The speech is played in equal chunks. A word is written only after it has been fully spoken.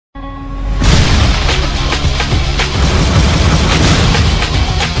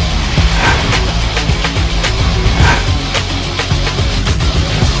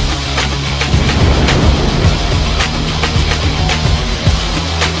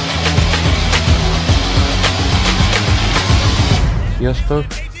Sziasztok!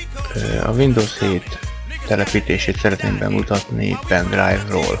 A Windows 7 telepítését szeretném bemutatni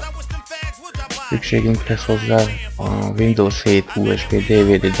pendrive-ról. Szükségünk lesz hozzá a Windows 7 USB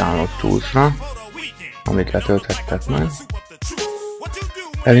DVD Download Tools-ra, amit letöltettek meg.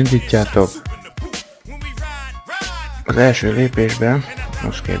 Elindítjátok. Az első lépésben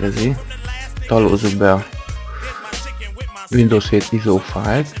azt kérdezi, tallózzuk be a Windows 7 ISO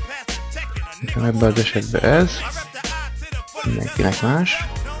fájlt. Ebben az esetben ez. Mindenkinek más.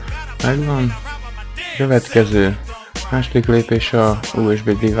 Megvan. Következő második lépés a USB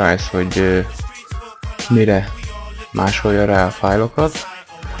device, hogy mire másolja rá a fájlokat.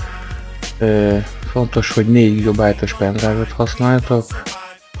 Fontos, hogy 4 GB-os pendrive-ot használjatok.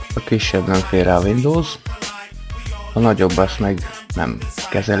 A kisebb nem fér rá a Windows. A nagyobb azt meg nem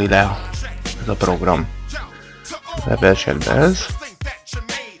kezeli le ez a program. Ebben esetben ez.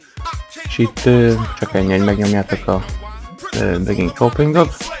 És itt csak ennyi, hogy megnyomjátok a Begin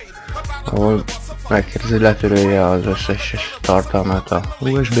Copying-ot, ahol megkérdezi, letörölje az összes tartalmát a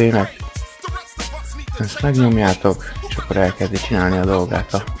USB-nek. Ezt megnyomjátok, és akkor elkezdi csinálni a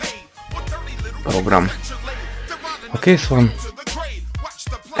dolgát a program. Ha kész van,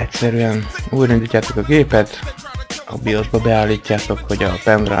 egyszerűen újraindítjátok a gépet, a BIOS-ba beállítjátok, hogy a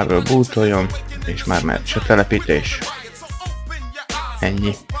pendrive-ről bootoljon, és már mehet is a telepítés.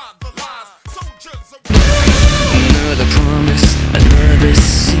 Ennyi. Another promise, another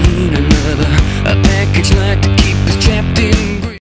scene, another a package like to keep us trapped in